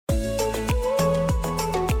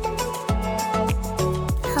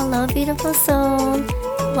Hello, beautiful soul.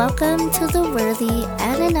 Welcome to the Worthy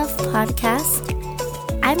and Enough podcast.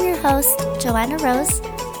 I'm your host, Joanna Rose.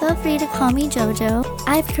 Feel free to call me JoJo.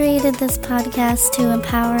 I've created this podcast to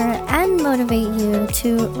empower and motivate you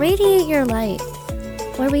to radiate your light,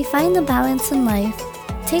 where we find the balance in life,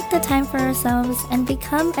 take the time for ourselves, and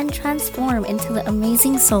become and transform into the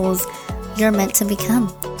amazing souls you're meant to become.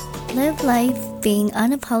 Live life being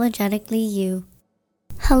unapologetically you.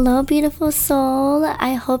 Hello, beautiful soul.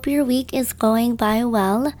 I hope your week is going by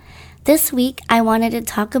well. This week, I wanted to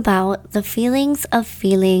talk about the feelings of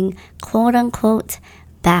feeling quote-unquote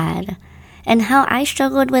bad and how I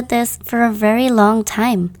struggled with this for a very long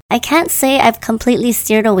time. I can't say I've completely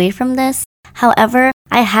steered away from this. However,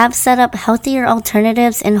 I have set up healthier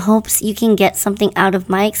alternatives in hopes you can get something out of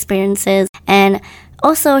my experiences and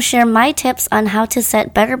also share my tips on how to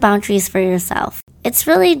set better boundaries for yourself. It's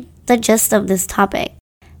really the gist of this topic.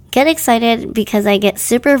 Get excited because I get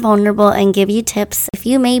super vulnerable and give you tips if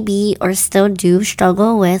you may be or still do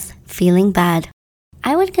struggle with feeling bad.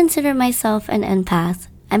 I would consider myself an empath.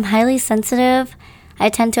 I'm highly sensitive. I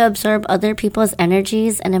tend to absorb other people's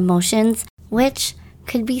energies and emotions, which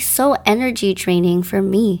could be so energy draining for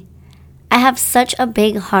me. I have such a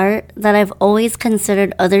big heart that I've always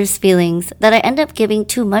considered others' feelings that I end up giving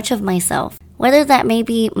too much of myself, whether that may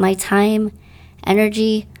be my time,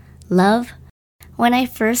 energy, love. When I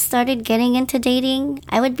first started getting into dating,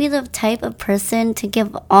 I would be the type of person to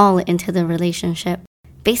give all into the relationship,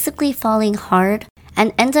 basically falling hard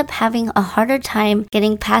and end up having a harder time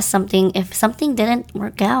getting past something if something didn't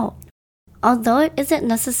work out. Although it isn't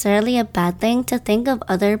necessarily a bad thing to think of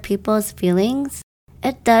other people's feelings,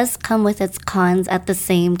 it does come with its cons at the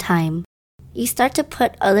same time. You start to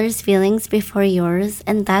put others' feelings before yours,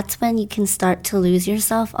 and that's when you can start to lose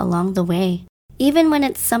yourself along the way. Even when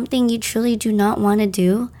it's something you truly do not want to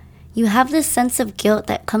do, you have this sense of guilt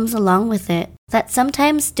that comes along with it, that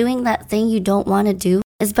sometimes doing that thing you don't want to do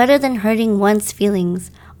is better than hurting one's feelings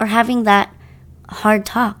or having that hard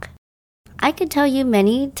talk. I could tell you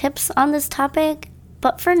many tips on this topic,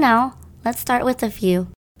 but for now, let's start with a few.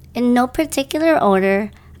 In no particular order,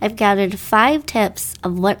 I've gathered 5 tips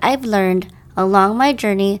of what I've learned along my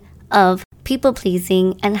journey of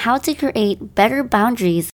people-pleasing and how to create better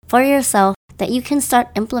boundaries for yourself that you can start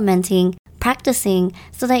implementing, practicing,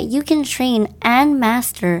 so that you can train and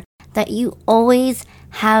master that you always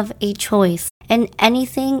have a choice in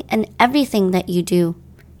anything and everything that you do,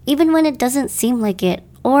 even when it doesn't seem like it,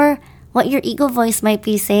 or what your ego voice might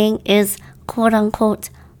be saying is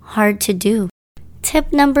quote-unquote hard to do.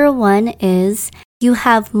 Tip number 1 is you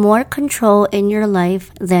have more control in your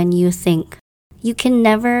life than you think. You can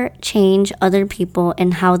never change other people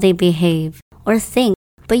and how they behave or think,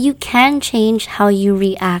 but you can change how you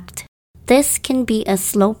react. This can be a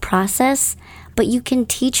slow process, but you can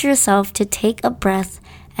teach yourself to take a breath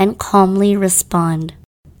and calmly respond.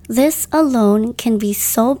 This alone can be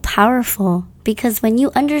so powerful because when you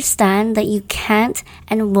understand that you can't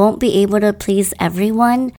and won't be able to please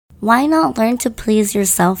everyone, why not learn to please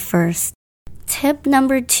yourself first? Tip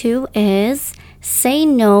number 2 is say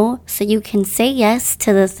no so you can say yes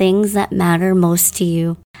to the things that matter most to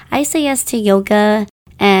you. I say yes to yoga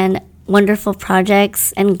and wonderful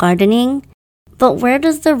projects and gardening, but where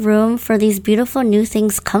does the room for these beautiful new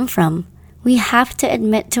things come from? We have to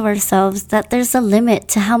admit to ourselves that there's a limit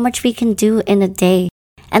to how much we can do in a day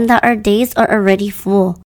and that our days are already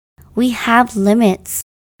full. We have limits,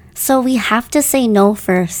 so we have to say no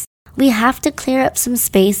first. We have to clear up some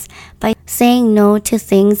space by saying no to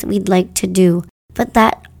things we'd like to do, but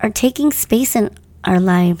that are taking space in our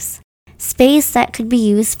lives. Space that could be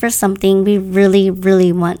used for something we really,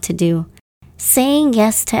 really want to do. Saying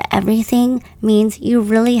yes to everything means you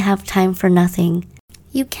really have time for nothing.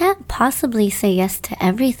 You can't possibly say yes to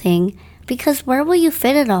everything because where will you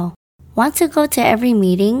fit it all? Want to go to every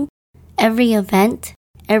meeting, every event,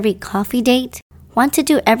 every coffee date? Want to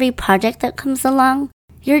do every project that comes along?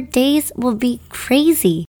 Your days will be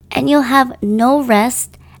crazy and you'll have no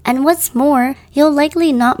rest, and what's more, you'll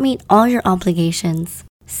likely not meet all your obligations.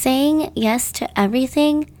 Saying yes to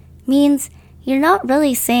everything means you're not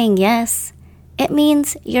really saying yes. It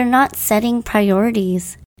means you're not setting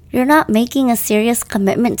priorities. You're not making a serious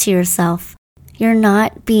commitment to yourself. You're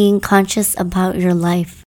not being conscious about your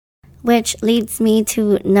life. Which leads me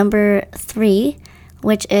to number 3,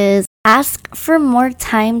 which is ask for more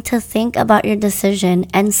time to think about your decision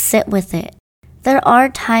and sit with it. There are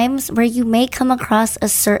times where you may come across a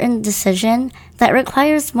certain decision that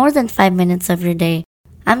requires more than 5 minutes of your day.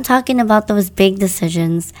 I'm talking about those big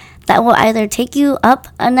decisions that will either take you up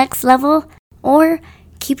a next level or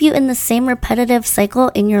keep you in the same repetitive cycle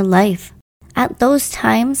in your life. At those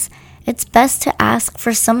times, it's best to ask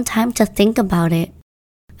for some time to think about it.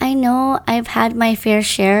 I know I've had my fair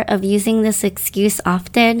share of using this excuse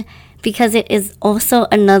often because it is also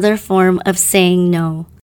another form of saying no.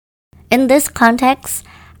 In this context,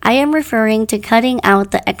 I am referring to cutting out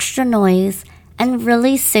the extra noise and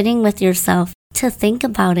really sitting with yourself to think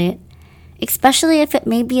about it, especially if it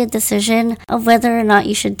may be a decision of whether or not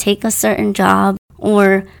you should take a certain job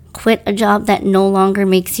or quit a job that no longer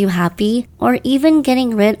makes you happy, or even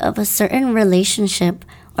getting rid of a certain relationship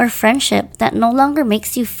or friendship that no longer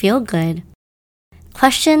makes you feel good.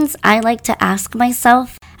 Questions I like to ask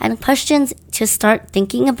myself and questions to start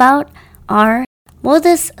thinking about are, will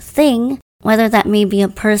this thing, whether that may be a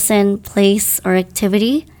person, place, or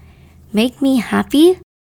activity, make me happy?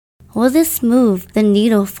 Will this move the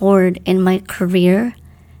needle forward in my career,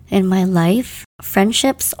 in my life,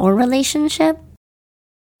 friendships, or relationship?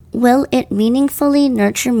 Will it meaningfully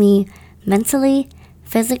nurture me mentally,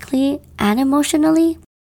 physically, and emotionally?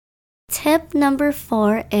 Tip number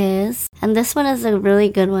 4 is, and this one is a really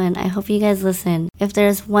good one. I hope you guys listen. If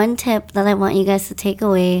there's one tip that I want you guys to take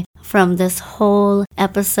away from this whole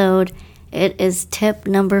episode, it is tip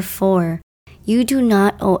number 4. You do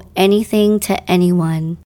not owe anything to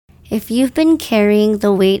anyone. If you've been carrying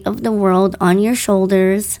the weight of the world on your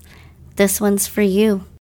shoulders, this one's for you.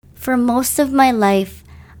 For most of my life,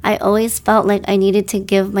 I always felt like I needed to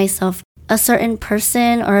give myself a certain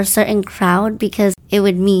person or a certain crowd because it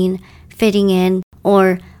would mean fitting in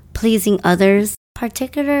or pleasing others,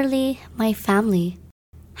 particularly my family.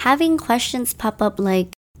 Having questions pop up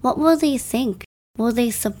like, what will they think? Will they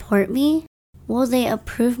support me? Will they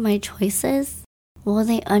approve my choices? Will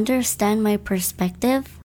they understand my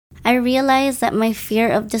perspective? I realized that my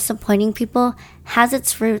fear of disappointing people has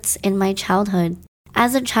its roots in my childhood.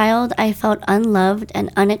 As a child, I felt unloved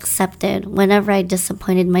and unaccepted whenever I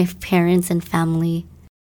disappointed my parents and family,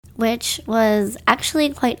 which was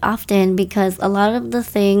actually quite often because a lot of the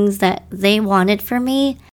things that they wanted for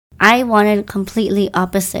me, I wanted completely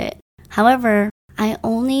opposite. However, I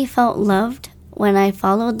only felt loved when I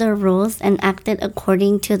followed their rules and acted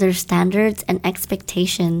according to their standards and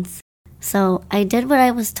expectations. So I did what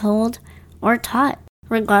I was told or taught,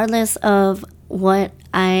 regardless of what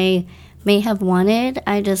I may have wanted.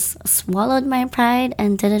 I just swallowed my pride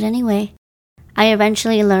and did it anyway. I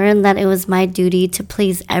eventually learned that it was my duty to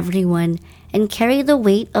please everyone and carry the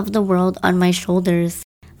weight of the world on my shoulders.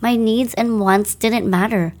 My needs and wants didn't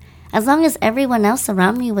matter, as long as everyone else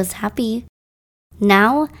around me was happy.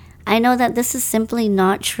 Now, I know that this is simply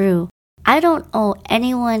not true. I don't owe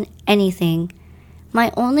anyone anything.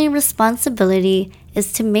 My only responsibility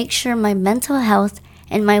is to make sure my mental health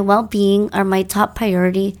and my well-being are my top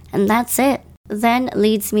priority, and that's it. Then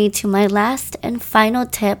leads me to my last and final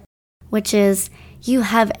tip, which is you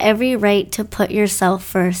have every right to put yourself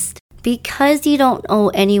first. Because you don't owe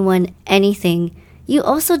anyone anything, you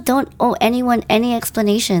also don't owe anyone any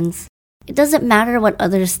explanations. It doesn't matter what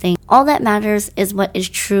others think. All that matters is what is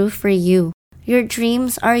true for you. Your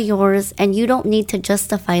dreams are yours and you don't need to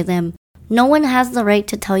justify them. No one has the right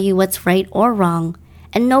to tell you what's right or wrong.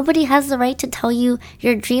 And nobody has the right to tell you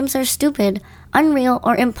your dreams are stupid, unreal,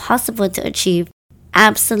 or impossible to achieve.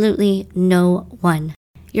 Absolutely no one.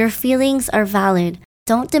 Your feelings are valid.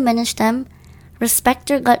 Don't diminish them. Respect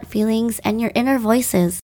your gut feelings and your inner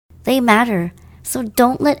voices. They matter, so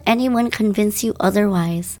don't let anyone convince you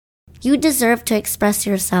otherwise. You deserve to express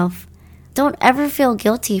yourself. Don't ever feel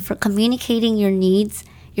guilty for communicating your needs,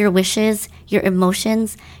 your wishes, your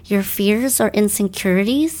emotions, your fears or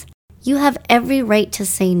insecurities. You have every right to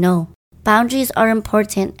say no. Boundaries are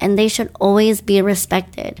important and they should always be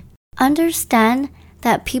respected. Understand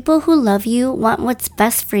that people who love you want what's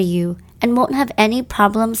best for you and won't have any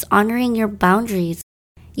problems honoring your boundaries.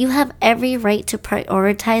 You have every right to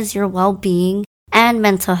prioritize your well-being and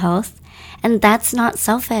mental health, and that's not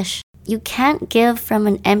selfish. You can't give from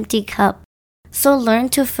an empty cup, so learn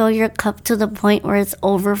to fill your cup to the point where it's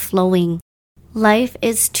overflowing. Life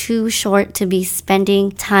is too short to be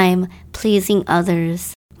spending time pleasing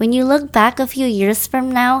others. When you look back a few years from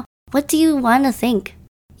now, what do you want to think?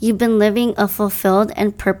 You've been living a fulfilled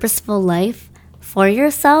and purposeful life for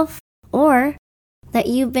yourself, or that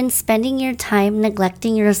you've been spending your time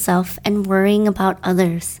neglecting yourself and worrying about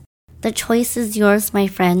others? The choice is yours, my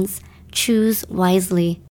friends. Choose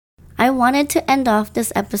wisely. I wanted to end off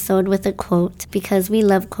this episode with a quote because we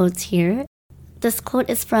love quotes here. This quote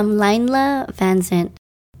is from Iyanla Vanzant.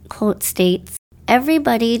 Quote states,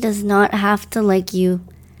 "Everybody does not have to like you.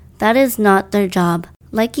 That is not their job.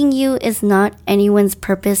 Liking you is not anyone's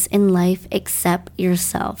purpose in life except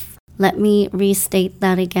yourself." Let me restate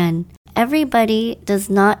that again. Everybody does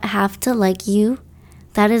not have to like you.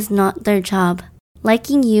 That is not their job.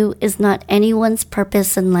 Liking you is not anyone's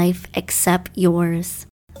purpose in life except yours.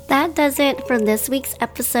 That does it for this week's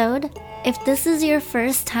episode. If this is your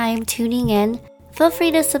first time tuning in, feel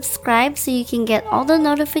free to subscribe so you can get all the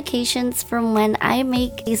notifications from when I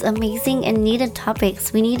make these amazing and needed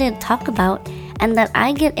topics we need to talk about and that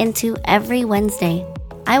I get into every Wednesday.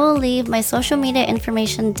 I will leave my social media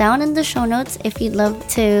information down in the show notes if you'd love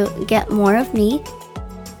to get more of me.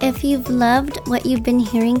 If you've loved what you've been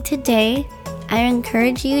hearing today, I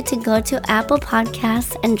encourage you to go to Apple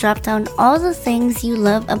Podcasts and drop down all the things you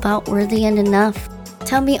love about Worthy and Enough.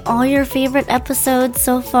 Tell me all your favorite episodes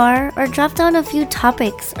so far, or drop down a few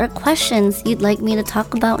topics or questions you'd like me to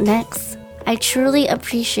talk about next. I truly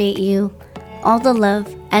appreciate you. All the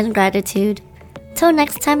love and gratitude. Till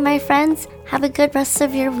next time, my friends, have a good rest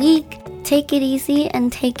of your week. Take it easy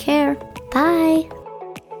and take care. Bye.